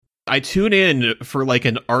I tune in for like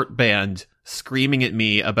an art band screaming at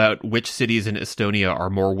me about which cities in Estonia are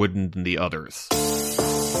more wooden than the others.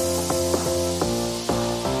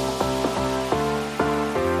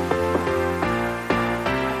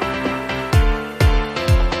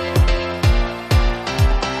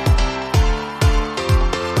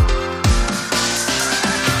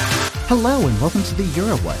 Hello and welcome to the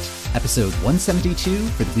Euro What, episode 172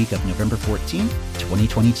 for the week of November 14th,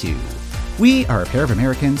 2022. We are a pair of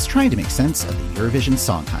Americans trying to make sense of the Eurovision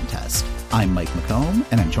Song Contest. I'm Mike McComb,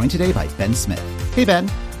 and I'm joined today by Ben Smith. Hey, Ben.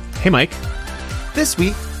 Hey, Mike. This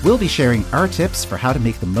week, we'll be sharing our tips for how to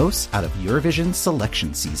make the most out of Eurovision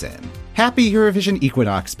selection season. Happy Eurovision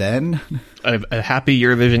Equinox, Ben. A happy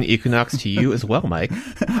Eurovision Equinox to you as well, Mike.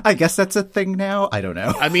 I guess that's a thing now. I don't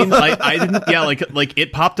know. I mean, I didn't. Yeah, like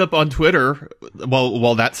it popped up on Twitter.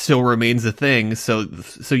 While that still remains a thing. So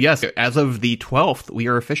yes, as of the 12th, we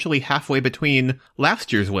are officially halfway between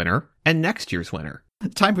last year's winner and next year's winner.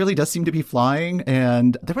 Time really does seem to be flying,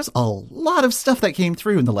 and there was a lot of stuff that came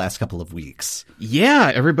through in the last couple of weeks.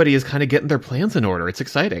 Yeah, everybody is kind of getting their plans in order. It's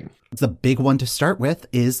exciting. The big one to start with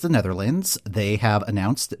is the Netherlands. They have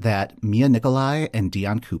announced that Mia Nicolai and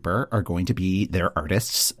Dion Cooper are going to be their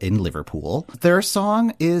artists in Liverpool. Their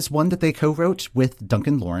song is one that they co-wrote with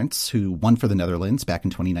Duncan Lawrence, who won for the Netherlands back in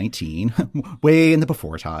 2019, way in the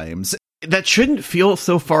before times. That shouldn't feel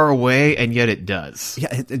so far away, and yet it does.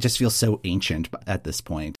 Yeah, it just feels so ancient at this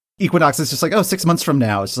point. Equinox is just like, 6 months from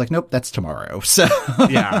now. It's just like, nope, that's tomorrow. So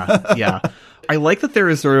Yeah. I like that there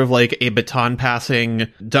is sort of like a baton passing.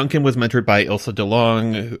 Duncan was mentored by Ilse de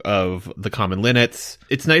Long of the Common Linnets.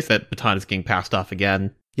 It's nice that baton is getting passed off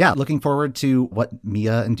again. Yeah, looking forward to what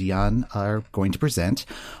Mia and Dion are going to present.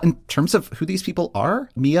 In terms of who these people are,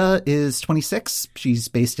 Mia is 26. She's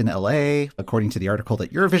based in LA. According to the article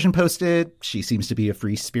that Eurovision posted, she seems to be a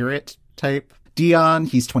free spirit type. Dion,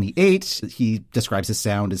 he's 28. He describes his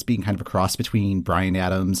sound as being kind of a cross between Bryan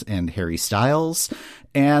Adams and Harry Styles.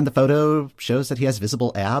 And the photo shows that he has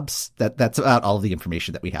visible abs. That's about all of the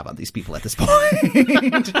information that we have on these people at this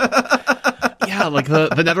point. Yeah, like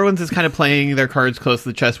the Netherlands is kind of playing their cards close to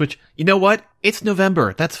the chest, which, you know what? It's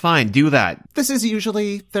November. That's fine. Do that. This is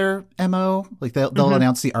usually their MO. Like they'll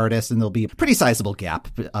announce the artist and there'll be a pretty sizable gap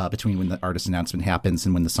between when the artist announcement happens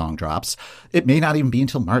and when the song drops. It may not even be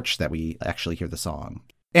until March that we actually hear the song.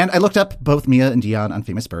 And I looked up both Mia and Dion on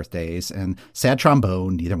famous birthdays, and sad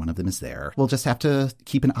trombone, neither one of them is there. We'll just have to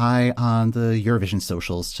keep an eye on the Eurovision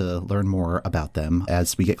socials to learn more about them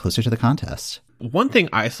as we get closer to the contest. One thing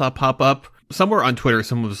I saw pop up somewhere on Twitter,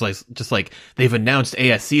 someone was like, just like, they've announced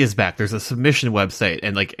ASC is back. There's a submission website.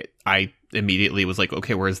 And like, I immediately was like,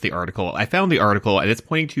 okay, where's the article? I found the article and it's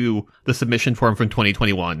pointing to the submission form from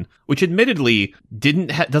 2021, which admittedly doesn't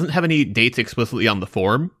have any dates explicitly on the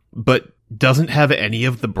form, but doesn't have any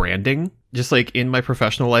of the branding. Just like in my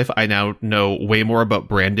professional life, I now know way more about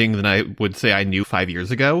branding than I would say I knew 5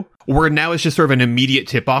 years ago. Where now it's just sort of an immediate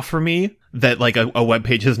tip-off for me that like a web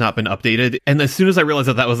page has not been updated. And as soon as I realized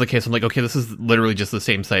that was the case, I'm like, okay, this is literally just the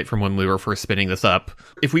same site from when we were first spinning this up.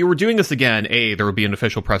 If we were doing this again, A, there would be an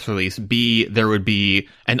official press release. B, there would be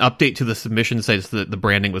an update to the submission site so that the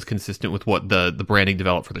branding was consistent with what the branding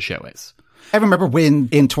developed for the show is. I remember when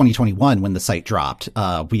in 2021, when the site dropped,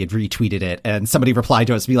 we had retweeted it and somebody replied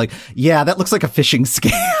to us and be like, yeah, that looks like a phishing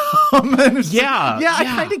scam. Yeah. I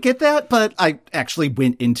kind of get that. But I actually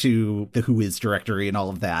went into the Who Is directory and all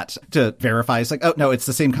of that to verify. It's like, oh, no, it's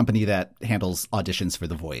the same company that handles auditions for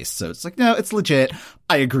The Voice. So it's like, no, it's legit.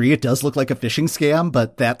 I agree. It does look like a phishing scam,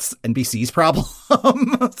 but that's NBC's problem.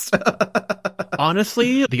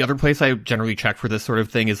 Honestly, the other place I generally check for this sort of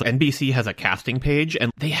thing is NBC has a casting page,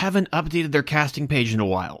 and they haven't updated their casting page in a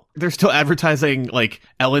while. They're still advertising, like,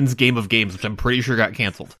 Ellen's Game of Games, which I'm pretty sure got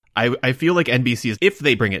canceled. I feel like NBC, if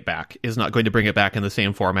they bring it back, is not going to bring it back in the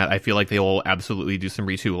same format. I feel like they will absolutely do some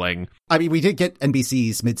retooling. I mean, we did get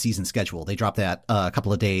NBC's mid-season schedule. They dropped that a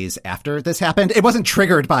couple of days after this happened. It wasn't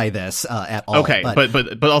triggered by this at all. Okay,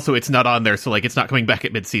 but also it's not on there, so like it's not coming back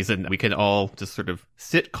at mid-season. We can all just sort of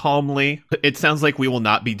sit calmly. It sounds like we will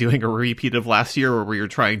not be doing a repeat of last year where we were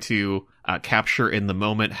trying to capture in the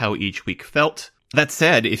moment how each week felt. That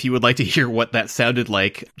said, if you would like to hear what that sounded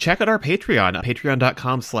like, check out our Patreon,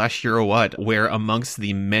 patreon.com/EuroWhat, where amongst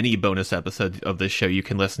the many bonus episodes of this show you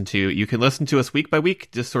can listen to us week by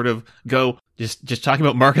week, just sort of go, just talking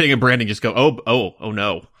about marketing and branding, just go, oh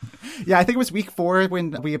no. Yeah, I think it was week 4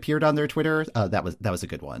 when we appeared on their Twitter. That was a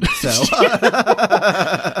good one. So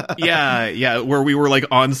yeah, where we were like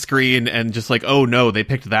on screen and just like, oh no, they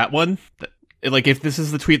picked that one. Like, if this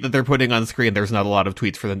is the tweet that they're putting on screen, there's not a lot of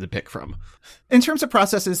tweets for them to pick from. In terms of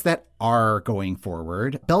processes that are going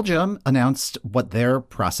forward, Belgium announced what their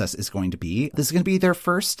process is going to be. This is going to be their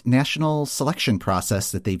first national selection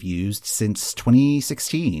process that they've used since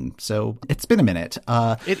 2016. So it's been a minute.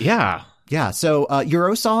 Yeah, so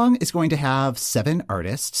Eurosong is going to have 7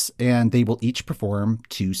 artists, and they will each perform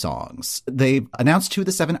 2 songs. They've announced who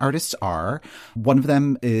the 7 artists are. One of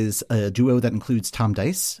them is a duo that includes Tom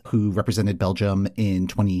Dice, who represented Belgium in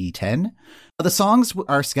 2010. The songs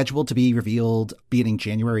are scheduled to be revealed beginning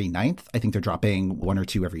January 9th. I think they're dropping 1 or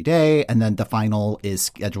 2 every day, and then the final is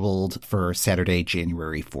scheduled for Saturday,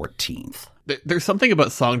 January 14th. There's something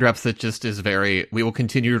about song drops that just is very, we will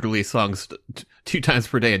continue to release songs 2 times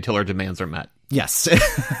per day until our demands are met. Yes.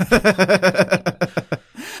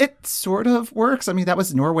 It sort of works. I mean, that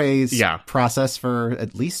was Norway's process for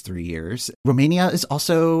at least 3 years. Romania is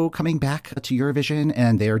also coming back to Eurovision,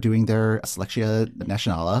 and they are doing their Selectia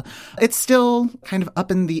Națională. It's still kind of up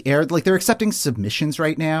in the air. Like, they're accepting submissions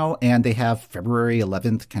right now, and they have February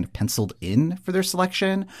 11th kind of penciled in for their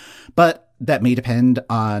selection. But that may depend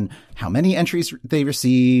on how many entries they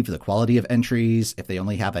receive, the quality of entries. If they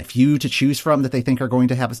only have a few to choose from that they think are going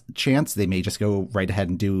to have a chance, they may just go right ahead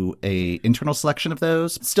and do a internal selection of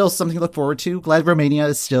those. Still something to look forward to. Glad Romania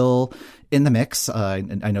is still in the mix. I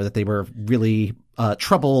know that they were really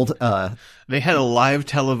troubled. They had a live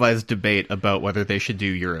televised debate about whether they should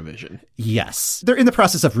do Eurovision. Yes. They're in the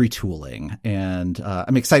process of retooling, and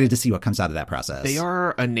I'm excited to see what comes out of that process. They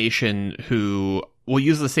are a nation who will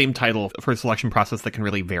use the same title for a selection process that can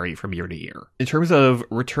really vary from year to year. In terms of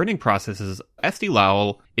returning processes, SD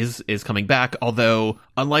Lowell is coming back, although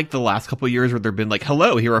unlike the last couple of years where there have been like,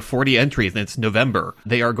 hello, here are 40 entries and it's November,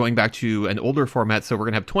 they are going back to an older format, so we're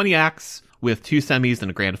going to have 20 acts with 2 semis and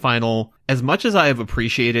a grand final. As much as I have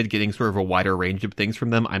appreciated getting sort of a wider range of things from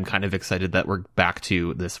them, I'm kind of excited that we're back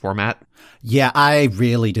to this format. Yeah, I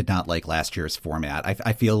really did not like last year's format.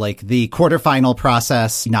 I feel like the quarterfinal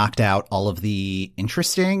process knocked out all of the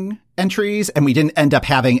interesting entries, and we didn't end up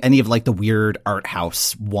having any of like the weird art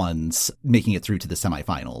house ones making it through to the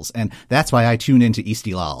semifinals. And that's why I tune into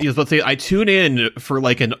Istiklal. Yes, let's say I tune in for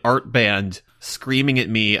like an art band screaming at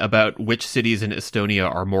me about which cities in Estonia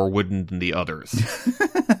are more wooden than the others.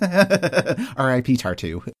 R.I.P.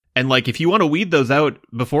 Tartu. And like, if you want to weed those out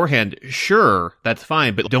beforehand, sure, that's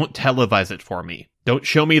fine, but don't televise it for me. Don't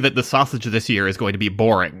show me that the sausage this year is going to be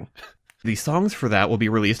boring. The songs for that will be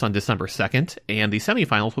released on December 2nd, and the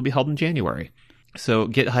semifinals will be held in January. So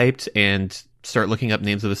get hyped and start looking up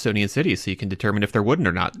names of Estonian cities so you can determine if they're wooden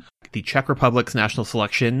or not. The Czech Republic's national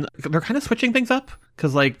selection, they're kind of switching things up,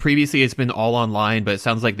 because like previously it's been all online, but it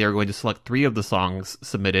sounds like they're going to select 3 of the songs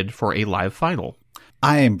submitted for a live final.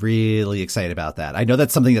 I am really excited about that. I know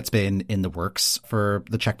that's something that's been in the works for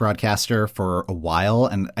the Czech broadcaster for a while,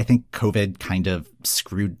 and I think COVID kind of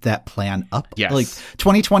screwed that plan up. Yes. Like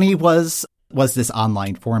 2020 was this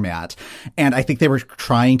online format, and I think they were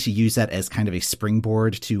trying to use that as kind of a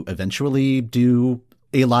springboard to eventually do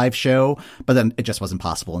a live show, but then it just wasn't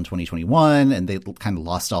possible in 2021, and they kind of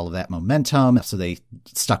lost all of that momentum. So they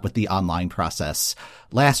stuck with the online process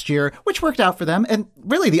last year, which worked out for them. And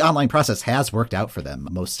really the online process has worked out for them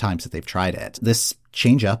most times that they've tried it. This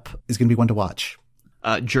change up is going to be one to watch.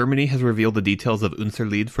 Germany has revealed the details of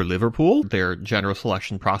Unserlied for Liverpool, their general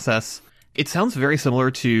selection process. It sounds very similar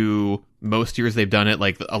to most years they've done it,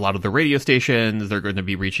 like a lot of the radio stations. They're going to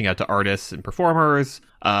be reaching out to artists and performers.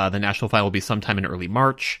 The national final will be sometime in early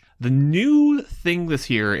March. The new thing this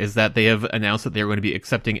year is that they have announced that they're going to be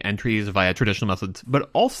accepting entries via traditional methods, but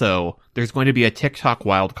also there's going to be a TikTok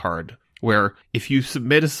wildcard where if you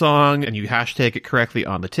submit a song and you hashtag it correctly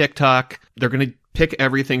on the TikTok, they're going to pick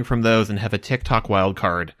everything from those and have a TikTok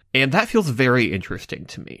wildcard. And that feels very interesting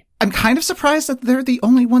to me. I'm kind of surprised that they're the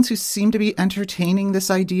only ones who seem to be entertaining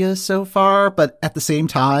this idea so far, but at the same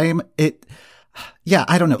time,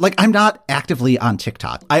 I don't know. Like, I'm not actively on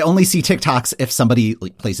TikTok. I only see TikToks if somebody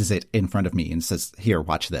like places it in front of me and says, here,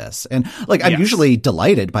 watch this. And like, I'm usually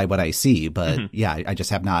delighted by what I see, but I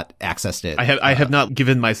just have not accessed it. I have not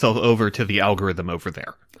given myself over to the algorithm over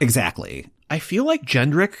there. Exactly. I feel like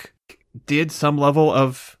Jendrik did some level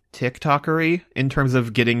of TikTokery in terms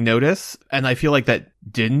of getting notice, and I feel like that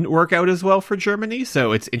didn't work out as well for Germany,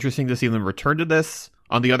 so it's interesting to see them return to this.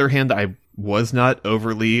 On the other hand, I was not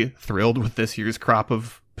overly thrilled with this year's crop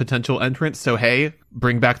of potential entrants, so hey,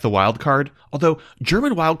 bring back the wild card. Although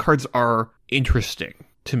German wildcards are interesting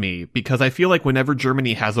to me, because I feel like whenever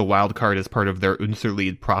Germany has a wild card as part of their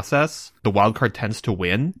Unserlied process, the wild card tends to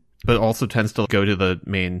win, but also tends to go to the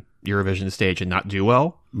main Eurovision stage and not do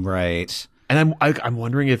well. Right. And I'm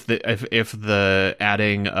wondering if the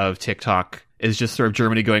adding of TikTok is just sort of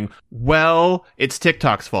Germany going, well, it's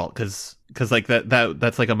TikTok's fault because like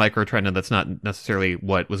that's like a micro trend, and that's not necessarily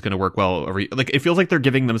what was going to work well over. Like, it feels like they're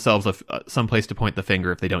giving themselves some place to point the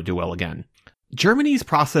finger if they don't do well again. Germany's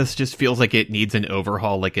process just feels like it needs an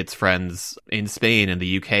overhaul, like its friends in Spain and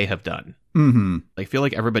the UK have done. Mm-hmm. I feel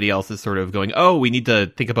like everybody else is sort of going, oh, we need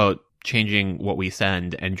to think about changing what we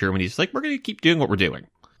send, and Germany's like, we're going to keep doing what we're doing.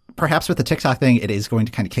 Perhaps with the TikTok thing, it is going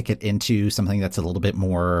to kind of kick it into something that's a little bit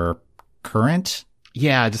more current.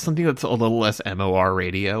 Yeah, just something that's a little less MOR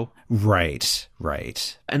radio. Right.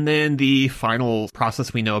 And then the final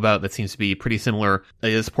process we know about that seems to be pretty similar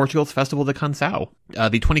is Portugal's Festival de Canção.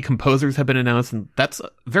 The 20 composers have been announced, and that's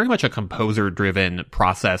very much a composer-driven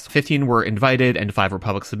process. 15 were invited, and 5 were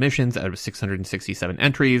public submissions out of 667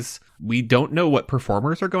 entries. We don't know what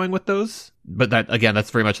performers are going with those, but that, again,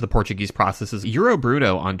 that's very much the Portuguese processes. Euro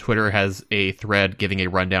Bruno on Twitter has a thread giving a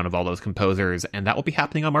rundown of all those composers, and that will be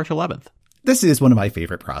happening on March 11th. This is one of my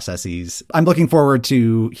favorite processes. I'm looking forward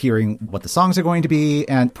to hearing what the songs are going to be,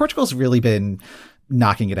 and Portugal's really been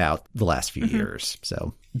knocking it out the last few years.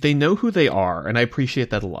 So they know who they are, and I appreciate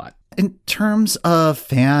that a lot. In terms of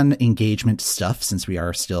fan engagement stuff, since we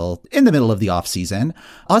are still in the middle of the off season,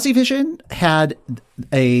 Aussie Vision had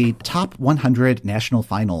a top 100 national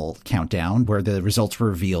final countdown where the results were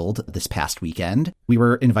revealed this past weekend. We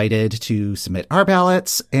were invited to submit our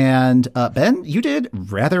ballots, and Ben, you did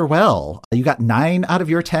rather well. You got 9 out of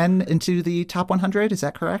your 10 into the top 100. Is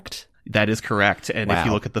that correct? That is correct. And Wow. If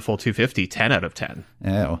you look at the full 250, 10 out of 10.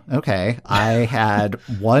 Oh, okay. I had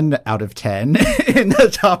 1 out of 10 in the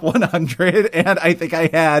top 100, and I think I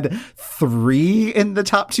had 3 in the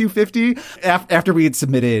top 250. After we had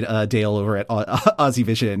submitted, Dale over at Aussie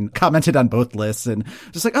Vision commented on both lists and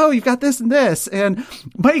just like, oh, you've got this and this. And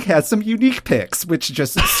Mike has some unique picks, which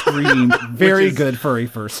just screamed very good for a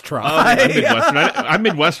first try. I'm Midwestern. I'm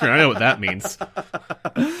Midwestern. I know what that means.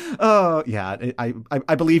 Oh, yeah.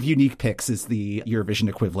 I believe unique picks is the Eurovision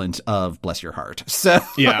equivalent of Bless Your Heart. So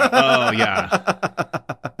Yeah. Oh, yeah.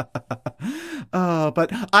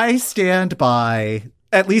 But I stand by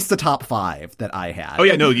at least the top 5 that I had. Oh,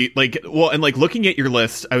 yeah. No, looking at your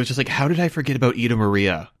list, I was just like, how did I forget about Ida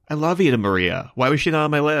Maria? I love Ida Maria. Why was she not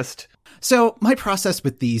on my list? So my process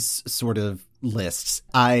with these sort of lists,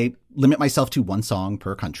 I limit myself to 1 song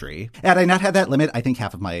per country. Had I not had that limit, I think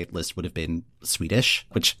half of my list would have been Swedish,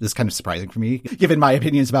 which is kind of surprising for me, given my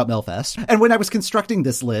opinions about Melfest. And when I was constructing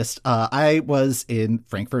this list, I was in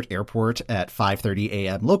Frankfurt Airport at 5:30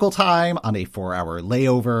 a.m. local time on a 4-hour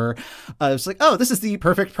layover. I was like, oh, this is the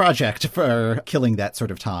perfect project for killing that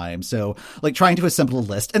sort of time. So, like, trying to assemble a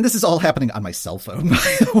list. And this is all happening on my cell phone,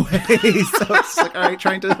 by the way. So it's like, all right,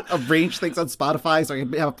 trying to arrange things on Spotify so I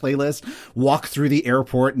can have a playlist, walk through the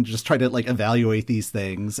airport and just try to like evaluate these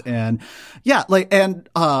things. And yeah,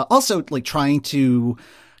 also like trying to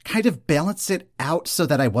kind of balance it out so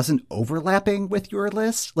that I wasn't overlapping with your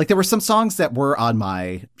list. Like there were some songs that were on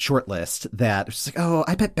my short list that was like, oh,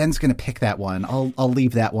 I bet Ben's going to pick that one. I'll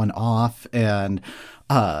leave that one off. And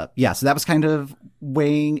yeah, so that was kind of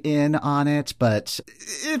weighing in on it. But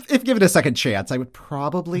if given a second chance, I would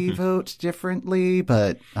probably vote differently.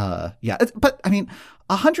 But yeah, but I mean,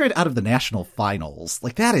 100 out of the national finals,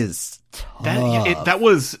 like that is tough. That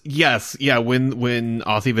was, yes. Yeah. When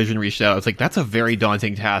Aussie Vision reached out, I was like, that's a very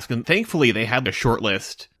daunting task. And thankfully they had a short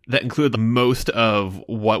list that included the most of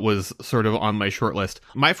what was sort of on my short list.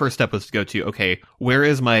 My first step was to go to, okay, where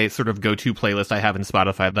is my sort of go-to playlist I have in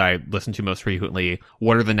Spotify that I listen to most frequently?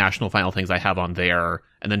 What are the national final things I have on there?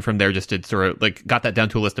 And then from there just did sort of like got that down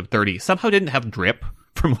to a list of 30. Somehow didn't have Drip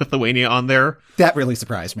from Lithuania on there. That really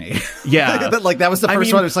surprised me. Yeah. Like that was the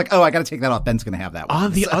first one. It's like, oh, I got to take that off. Ben's going to have that one.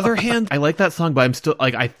 On the other hand, I like that song, but I'm still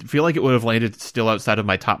like, I feel like it would have landed still outside of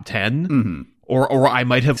my top 10. Mm-hmm. Or I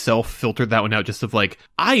might have self-filtered that one out just of like,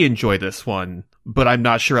 I enjoy this one, but I'm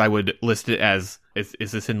not sure I would list it as,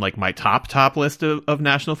 is this in like my top list of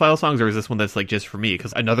national file songs, or is this one that's like just for me?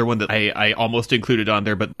 Because another one that I almost included on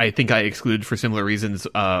there, but I think I excluded for similar reasons,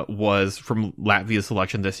 was from Latvia's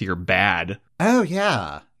selection this year, Bad. Oh,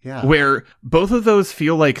 yeah. Yeah. Where both of those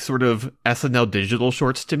feel like sort of SNL digital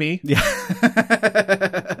shorts to me. Yeah.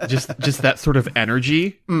 just that sort of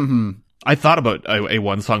energy. Mm-hmm. I thought about a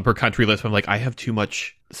 1 song per country list, but I'm like, I have too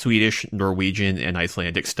much Swedish, Norwegian, and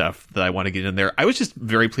Icelandic stuff that I want to get in there. I was just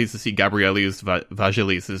very pleased to see Gabrielius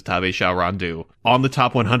Vagelis's Tave Shao Randu on the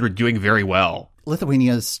top 100 doing very well.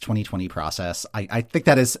 Lithuania's 2020 process, I think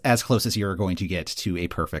that is as close as you're going to get to a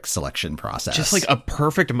perfect selection process. Just like a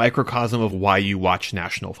perfect microcosm of why you watch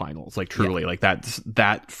national finals. Like truly, like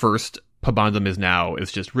that first Pabandum is now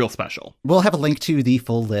is just real special. We'll have a link to the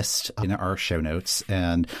full list in our show notes,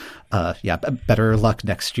 and better luck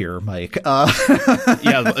next year, Mike.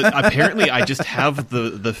 Yeah, apparently I just have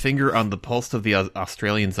the finger on the pulse of the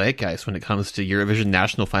Australian zeitgeist when it comes to Eurovision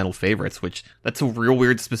national final favorites, which that's a real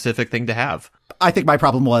weird specific thing to have. I think my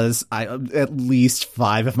problem was at least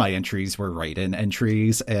 5 of my entries were write-in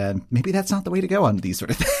entries, and maybe that's not the way to go on these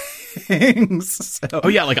sort of things. So. Oh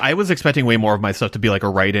yeah, like I was expecting way more of my stuff to be like a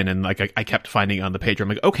write-in, and like I kept finding on the page, I'm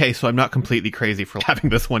like, okay, so I'm not completely crazy for having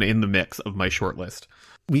this one in the mix of my shortlist.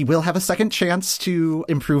 We will have a second chance to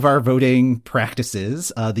improve our voting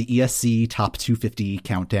practices. The ESC Top 250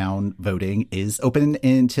 countdown voting is open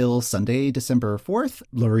until Sunday, December 4th.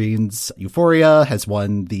 Lorene's Euphoria has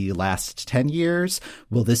won the last 10 years.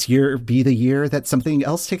 Will this year be the year that something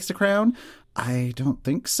else takes the crown? I don't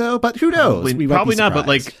think so, but who knows? Probably not, but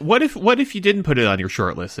like, what if you didn't put it on your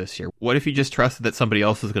short list this year? What if you just trusted that somebody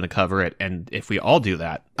else is going to cover it? And if we all do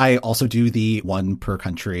that? I also do the one per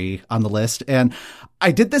country on the list. And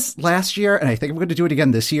I did this last year, and I think I'm going to do it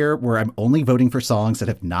again this year, where I'm only voting for songs that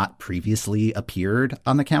have not previously appeared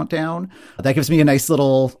on the countdown. That gives me a nice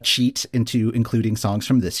little cheat into including songs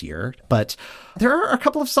from this year. But there are a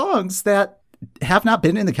couple of songs that have not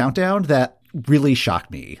been in the countdown that really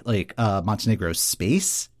shocked me. Like Montenegro's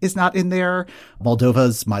Space is not in there.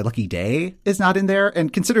 Moldova's My Lucky Day is not in there.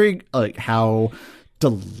 And considering like how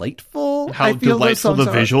delightful the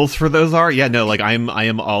visuals for those are, yeah, no, like I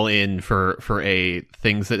am all in for a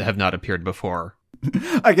things that have not appeared before.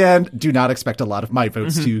 Again, do not expect a lot of my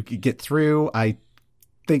votes to get through. I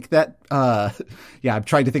think that I'm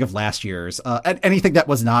trying to think of last year's anything that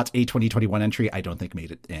was not a 2021 entry. I don't think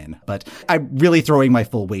made it in, but I'm really throwing my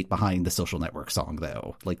full weight behind the Social Network song,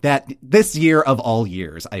 though. Like that this year of all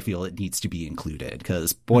years, I feel it needs to be included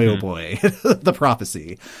because boy, oh boy, the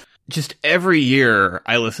prophecy. Just every year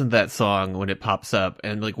I listen to that song when it pops up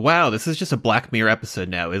and like, wow, this is just a Black Mirror episode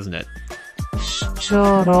now, isn't it?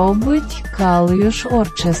 Що робить Калюш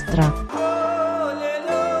Орчестра?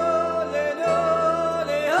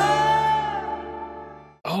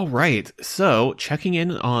 All right, so checking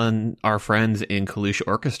in on our friends in Kalush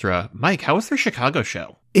Orchestra. Mike, how was their Chicago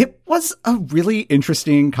show? It was a really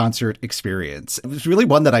interesting concert experience. It was really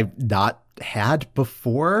one that I've not had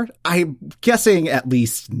before. I'm guessing at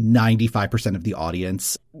least 95% of the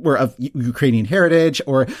audience were of Ukrainian heritage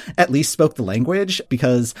or at least spoke the language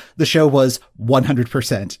because the show was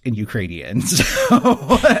 100% in Ukrainian. So,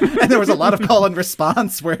 and there was a lot of call and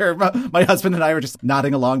response where my husband and I were just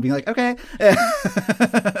nodding along being like, okay.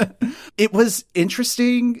 It was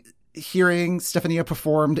interesting hearing Stefania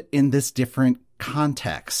performed in this different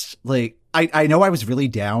context. Like, I know I was really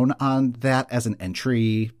down on that as an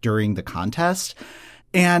entry during the contest.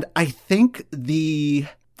 And I think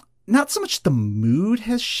not so much the mood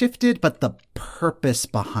has shifted, but the purpose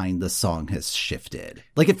behind the song has shifted.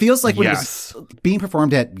 Like, it feels like when it was being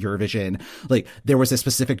performed at Eurovision, like there was a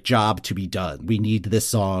specific job to be done. We need this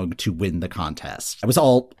song to win the contest. It was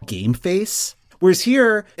all game face. Whereas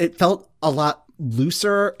here, it felt a lot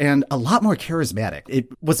looser and a lot more charismatic. It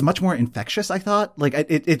was much more infectious, I thought. Like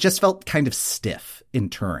it just felt kind of stiff in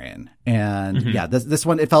Turin. And this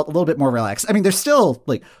one, it felt a little bit more relaxed. I mean, there's still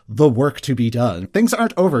like the work to be done. Things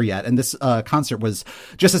aren't over yet. And this concert was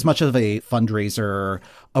just as much of a fundraiser,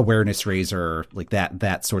 awareness raiser, like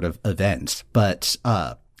that sort of event. But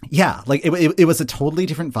like it was a totally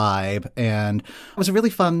different vibe, and it was a really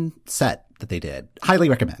fun set that they did. Highly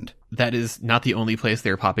recommend. That is not the only place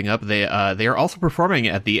they're popping up. They are also performing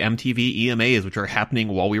at the MTV EMAs, which are happening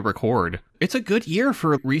while we record. It's a good year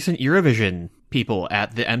for recent Eurovision people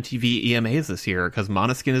at the MTV EMAs this year, because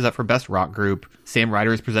Måneskin is up for Best Rock Group, Sam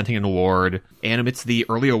Ryder is presenting an award, and amidst the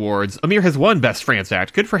early awards, Amir has won Best France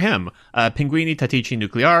Act. Good for him. Pinguini Tattici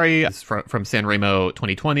Nucleari from Sanremo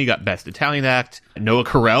 2020 got Best Italian Act. Noah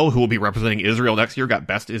Carell, who will be representing Israel next year, got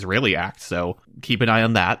Best Israeli Act, so keep an eye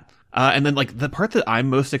on that. And then, like, the part that I'm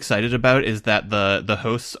most excited about is that the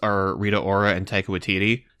hosts are Rita Ora and Taika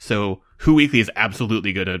Waititi. So Who Weekly is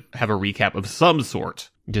absolutely going to have a recap of some sort,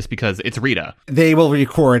 just because it's Rita. They will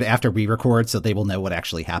record after we record, so they will know what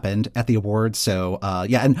actually happened at the awards. So,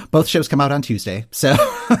 and both shows come out on Tuesday. So,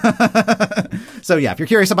 so yeah, if you're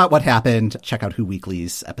curious about what happened, check out Who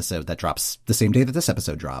Weekly's episode that drops the same day that this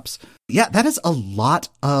episode drops. Yeah, that is a lot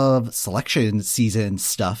of selection season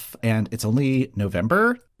stuff, and it's only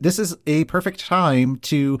November. This is a perfect time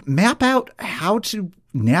to map out how to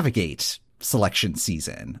navigate selection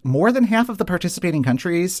season. More than half of the participating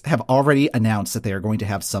countries have already announced that they are going to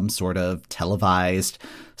have some sort of televised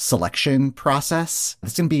selection process.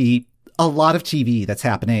 It's going to be a lot of TV that's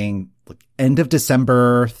happening like end of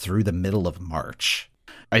December through the middle of March.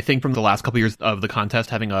 I think from the last couple years of the contest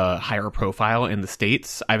having a higher profile in the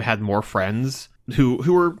States, I've had more friends who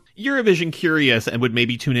were Eurovision curious and would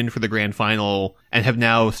maybe tune in for the grand final and have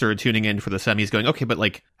now started tuning in for the semis going, okay, but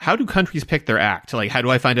like, how do countries pick their act? Like, how do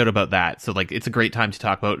I find out about that? So like, it's a great time to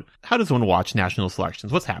talk about how does one watch national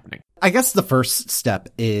selections? What's happening? I guess the first step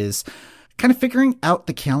is kind of figuring out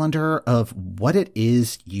the calendar of what it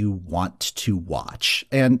is you want to watch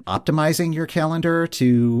and optimizing your calendar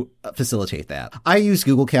to facilitate that. I use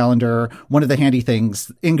Google Calendar. One of the handy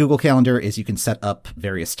things in Google Calendar is you can set up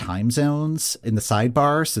various time zones in the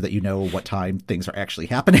sidebar so that you know what time things are actually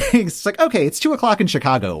happening. It's like, okay, it's 2:00 in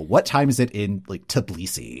Chicago. What time is it in like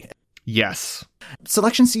Tbilisi? Yes.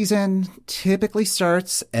 Selection season typically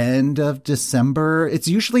starts end of December. It's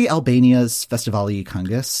usually Albania's Festivali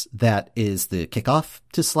Këngës that is the kickoff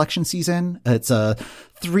to selection season. It's a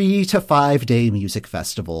 3 to 5 day music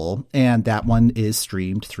festival, and that one is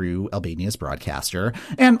streamed through Albania's broadcaster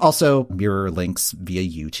and also mirror links via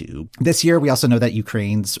YouTube. This year, we also know that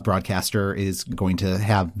Ukraine's broadcaster is going to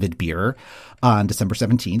have Vidbir on December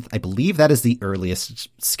 17th. I believe that is the earliest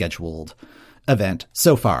scheduled event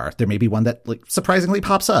so far. There may be one that like surprisingly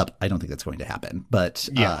pops up. I don't think that's going to happen, but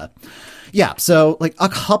yeah. So like a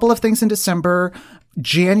couple of things in December.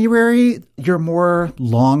 January, your more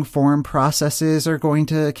long form processes are going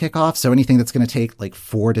to kick off. So anything that's going to take like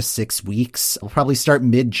 4 to 6 weeks will probably start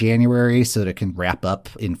mid-January so that it can wrap up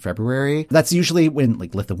in February. That's usually when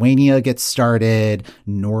like Lithuania gets started,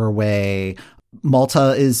 Norway.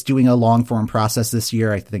 Malta is doing a long form process this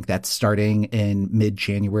year. I think that's starting in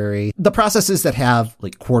mid-January. The processes that have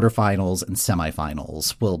like quarterfinals and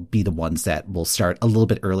semifinals will be the ones that will start a little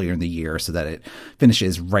bit earlier in the year so that it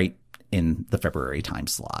finishes right in the February time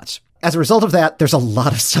slot. As a result of that, there's a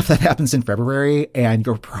lot of stuff that happens in February, and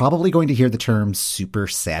you're probably going to hear the term Super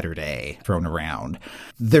Saturday thrown around.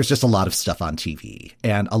 There's just a lot of stuff on TV,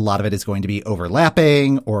 and a lot of it is going to be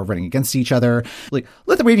overlapping or running against each other. Like,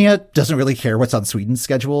 Lithuania doesn't really care what's on Sweden's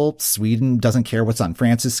schedule. Sweden doesn't care what's on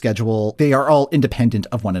France's schedule. They are all independent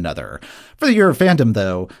of one another. For the Eurofandom,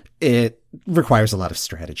 though, it requires a lot of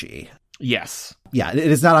strategy. Yes. Yeah, it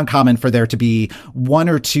is not uncommon for there to be 1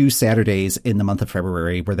 or 2 Saturdays in the month of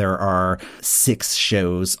February where there are 6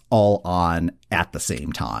 shows all on at the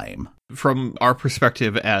same time. From our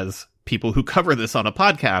perspective as people who cover this on a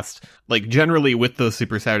podcast, like generally with those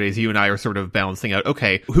Super Saturdays, you and I are sort of balancing out,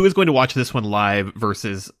 okay, who is going to watch this one live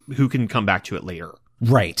versus who can come back to it later?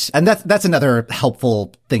 Right. And that's another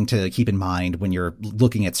helpful thing to keep in mind when you're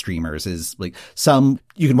looking at streamers is like some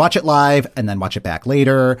you can watch it live and then watch it back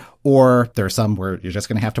later, or there are some where you're just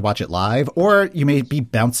going to have to watch it live, or you may be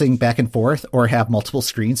bouncing back and forth or have multiple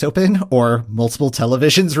screens open or multiple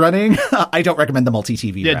televisions running. I don't recommend the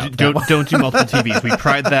multi-TV route. Don't do multiple TVs. We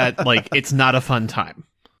tried that. Like, it's not a fun time.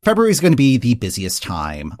 February is going to be the busiest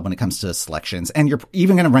time when it comes to selections, and you're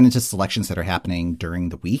even going to run into selections that are happening during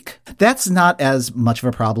the week. That's not as much of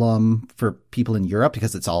a problem for people in Europe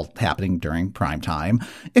because it's all happening during prime time.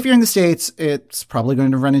 If you're in the States, it's probably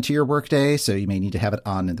going to run into your workday, so you may need to have it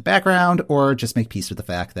on in the background or just make peace with the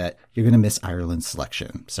fact that you're going to miss Ireland's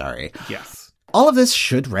selection. Sorry. Yes. All of this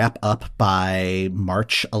should wrap up by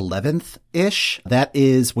March 11th-ish. That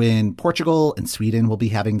is when Portugal and Sweden will be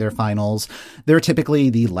having their finals. They're typically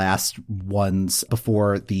the last ones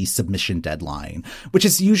before the submission deadline, which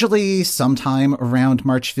is usually sometime around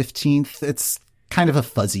March 15th. It's kind of a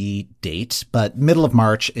fuzzy date, but middle of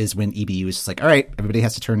March is when EBU is just like, all right, everybody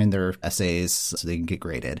has to turn in their essays so they can get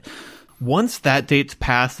graded. Once that date's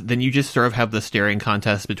passed, then you just sort of have the staring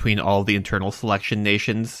contest between all the internal selection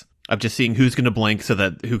nations of just seeing who's going to blink so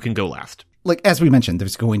that who can go last. Like, as we mentioned,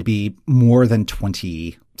 there's going to be more than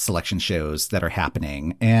 20 selection shows that are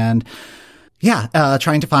happening. And yeah,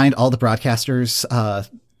 trying to find all the broadcasters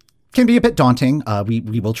can be a bit daunting.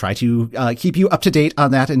 We will try to keep you up to date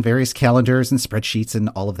on that in various calendars and spreadsheets and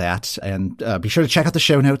all of that. And be sure to check out the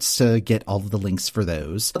show notes to get all of the links for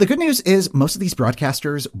those. The good news is most of these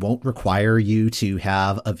broadcasters won't require you to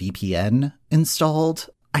have a VPN installed.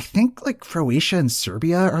 I think like Croatia and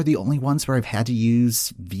Serbia are the only ones where I've had to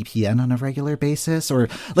use VPN on a regular basis, or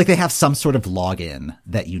like they have some sort of login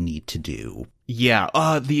that you need to do. Yeah.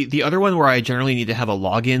 The other one where I generally need to have a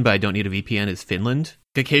login, but I don't need a VPN is Finland.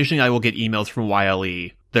 Occasionally I will get emails from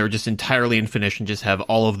YLE. They're just entirely in Finnish and just have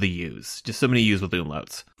all of the U's. Just so many U's with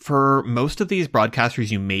umlauts. For most of these broadcasters,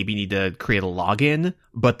 you maybe need to create a login,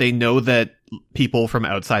 but they know that people from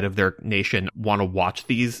outside of their nation want to watch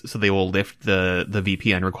these, so they will lift the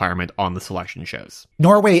VPN requirement on the selection shows.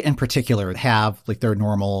 Norway in particular have like their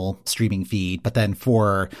normal streaming feed, but then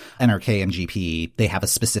for NRK and GP, they have a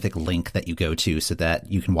specific link that you go to so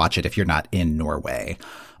that you can watch it if you're not in Norway.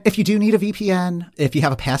 If you do need a VPN, if you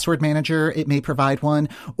have a password manager, it may provide one.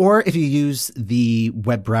 Or if you use the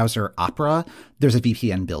web browser Opera, there's a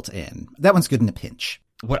VPN built in. That one's good in a pinch.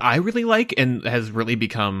 What I really like and has really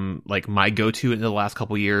become like my go-to in the last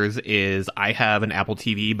couple years is I have an Apple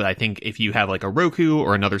TV, but I think if you have like a Roku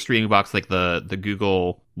or another streaming box like the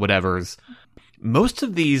Google whatevers, most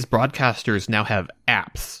of these broadcasters now have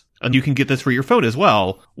apps. And you can get this for your phone as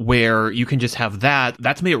well, where you can just have that.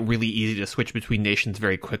 That's made it really easy to switch between nations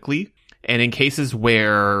very quickly. And in cases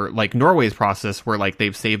where, like Norway's process, where like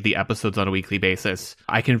they've saved the episodes on a weekly basis,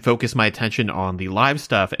 I can focus my attention on the live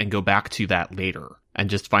stuff and go back to that later and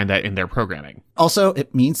just find that in their programming. Also,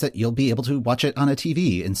 it means that you'll be able to watch it on a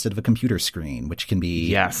TV instead of a computer screen, which can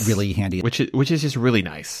be really handy. Which is just really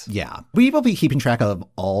nice. Yeah. We will be keeping track of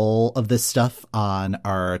all of this stuff on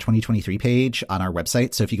our 2023 page on our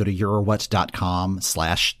website. So if you go to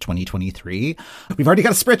eurowhat.com/2023, we've already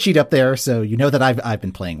got a spreadsheet up there. So you know that I've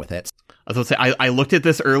been playing with it. I was going to say, I looked at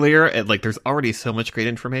this earlier and like there's already so much great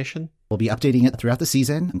information. We'll be updating it throughout the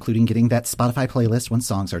season, including getting that Spotify playlist when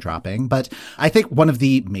songs are dropping. But I think one of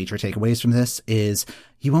the major takeaways from this is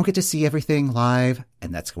you won't get to see everything live,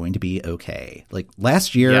 and that's going to be okay. Like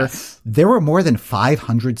last year, there were more than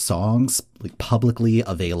 500 songs like publicly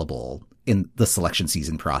available in the selection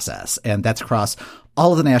season process. And that's across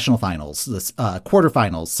all of the national finals, the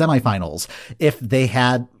quarterfinals, semifinals. If they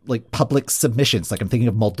had like public submissions, like I'm thinking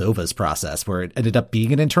of Moldova's process where it ended up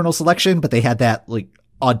being an internal selection, but they had that like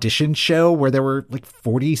audition show where there were like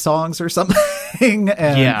 40 songs or something.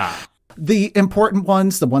 And the important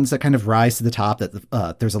ones, the ones that kind of rise to the top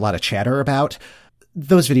that there's a lot of chatter about,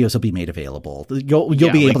 those videos will be made available. You'll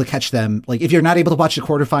be able to catch them. Like if you're not able to watch the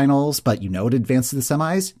quarterfinals, but you know in advance to the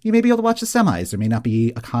semis, you may be able to watch the semis. There may not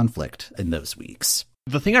be a conflict in those weeks.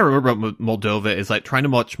 The thing I remember about Moldova is like trying to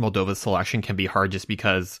watch Moldova's selection can be hard just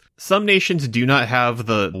because some nations do not have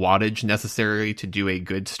the wattage necessary to do a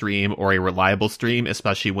good stream or a reliable stream,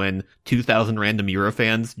 especially when 2,000 random Euro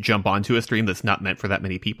fans jump onto a stream that's not meant for that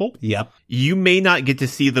many people. Yep. You may not get to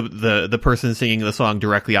see the person singing the song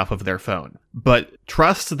directly off of their phone, but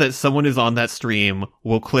trust that someone is on that stream,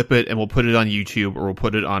 will clip it and will put it on YouTube or will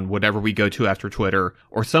put it on whatever we go to after Twitter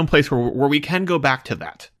or someplace where we can go back to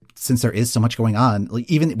that. Since there is so much going on, like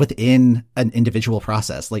even within an individual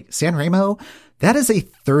process, like Sanremo, that is a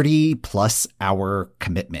 30+ hour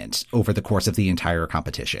commitment over the course of the entire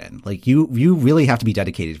competition. Like you really have to be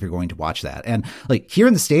dedicated if you're going to watch that. And like here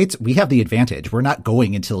in the States, we have the advantage. We're not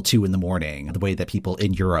going until 2 a.m, the way that people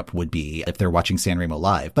in Europe would be if they're watching Sanremo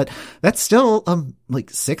live. But that's still like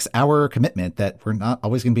 6 hour commitment that we're not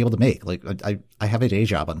always going to be able to make. Like I have a day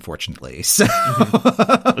job, unfortunately. So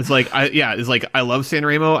it's like I love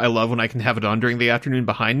Sanremo. I love when I can have it on during the afternoon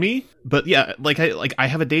behind me. But yeah, I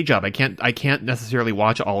have a day job. I can't necessarily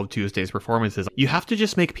watch all of Tuesday's performances. You have to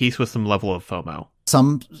just make peace with some level of FOMO.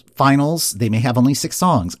 Some finals, they may have only 6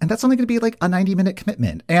 songs, and that's only going to be like a 90-minute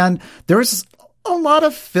commitment. And there's a lot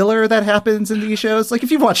of filler that happens in these shows. Like if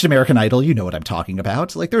you've watched American Idol, you know what I'm talking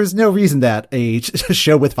about. Like there's no reason that a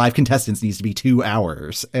show with 5 contestants needs to be 2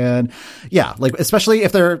 hours. And yeah, like especially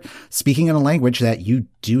if they're speaking in a language that you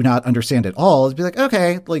do not understand at all, it'd be like,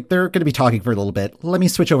 okay, like they're going to be talking for a little bit. Let me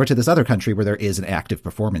switch over to this other country where there is an active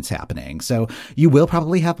performance happening. So you will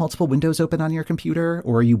probably have multiple windows open on your computer,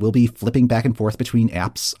 or you will be flipping back and forth between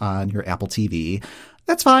apps on your Apple TV.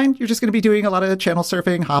 That's fine. You're just going to be doing a lot of channel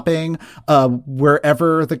surfing, hopping,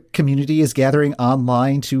 wherever the community is gathering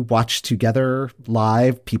online to watch together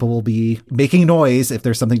live. People will be making noise if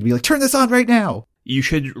there's something to be like, turn this on right now. You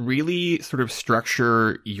should really sort of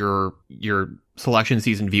structure your selection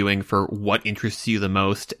season viewing for what interests you the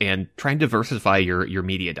most and try and diversify your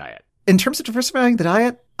media diet. In terms of diversifying the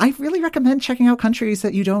diet, I really recommend checking out countries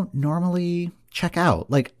that you don't normally check out.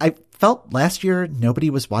 Like I felt last year nobody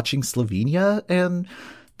was watching Slovenia, and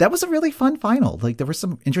that was a really fun final. Like there was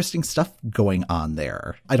some interesting stuff going on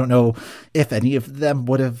there. I don't know if any of them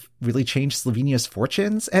would have really changed Slovenia's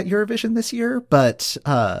fortunes at Eurovision this year, but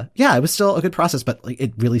yeah, it was still a good process, but like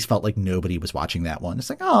it really felt like nobody was watching that one. It's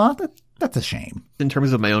like, oh, that's a shame. In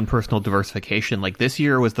terms of my own personal diversification, like this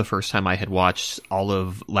year was the first time I had watched all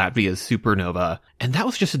of Latvia's Supernova, and that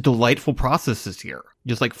was just a delightful process this year.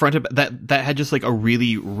 Just like that had just like a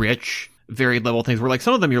really rich, varied level of things where like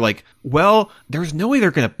some of them you're like, well, there's no way they're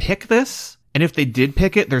going to pick this. And if they did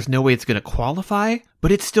pick it, there's no way it's going to qualify,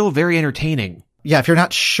 but it's still very entertaining. Yeah, if you're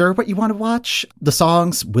not sure what you want to watch, the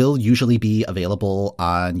songs will usually be available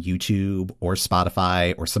on YouTube or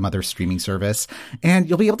Spotify or some other streaming service, and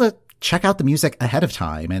you'll be able to check out the music ahead of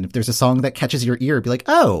time. And if there's a song that catches your ear, be like,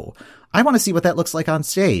 oh, I want to see what that looks like on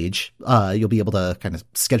stage. You'll be able to kind of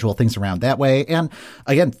schedule things around that way. And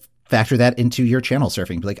again, factor that into your channel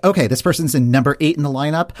surfing. Be like, okay, this person's in number 8 in the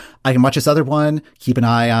lineup. I can watch this other one, keep an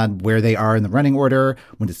eye on where they are in the running order.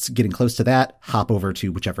 When it's getting close to that, hop over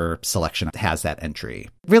to whichever selection has that entry.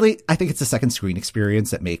 Really, I think it's the second screen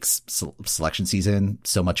experience that makes selection season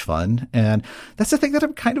so much fun. And that's the thing that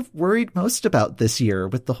I'm kind of worried most about this year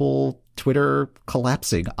with the whole Twitter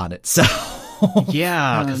collapsing on itself.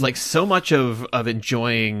 Yeah, because like so much of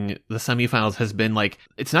enjoying the semifinals has been like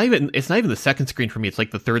it's not even the second screen for me. It's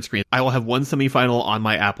like the third screen. I will have one semifinal on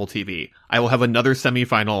my Apple TV. I will have another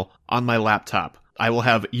semifinal on my laptop. I will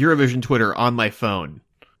have Eurovision Twitter on my phone,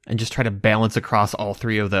 and just try to balance across all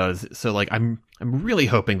three of those. So like I'm really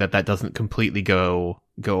hoping that doesn't completely go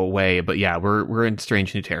away. But yeah, we're in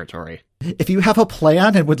strange new territory. If you have a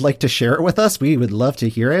plan and would like to share it with us, we would love to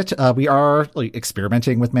hear it. We are like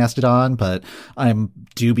experimenting with Mastodon, but I'm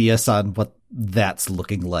dubious on what that's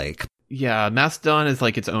looking like. Yeah, Mastodon is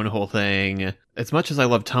like its own whole thing. As much as I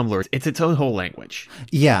love Tumblr, it's its own whole language.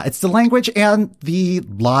 Yeah, it's the language and the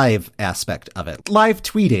live aspect of it. Live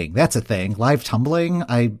tweeting, that's a thing. Live tumbling,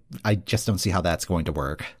 I just don't see how that's going to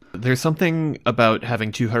work. There's something about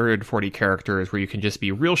having 240 characters where you can just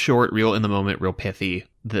be real short, real in the moment, real pithy,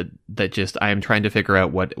 that just I am trying to figure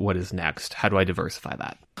out what is next. How do I diversify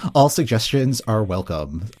that? All suggestions are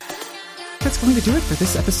welcome. That's going to do it for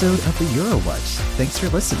this episode of the EuroWhat. Thanks for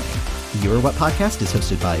listening. The EuroWhat podcast is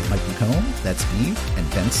hosted by Mike McComb, that's me,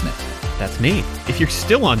 and Ben Smith. That's me. If you're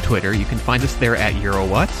still on Twitter, you can find us there at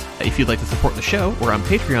EuroWhat. If you'd like to support the show, we're on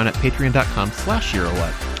Patreon at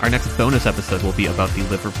patreon.com/EuroWhat. Our next bonus episode will be about the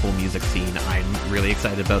Liverpool music scene. I'm really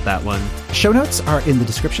excited about that one. Show notes are in the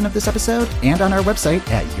description of this episode and on our website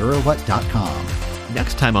at eurowhat.com.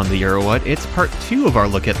 Next time on the EuroWhat, it's part 2 of our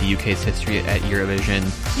look at the UK's history at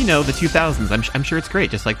Eurovision. You know, the 2000s. I'm sure it's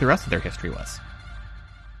great, just like the rest of their history was.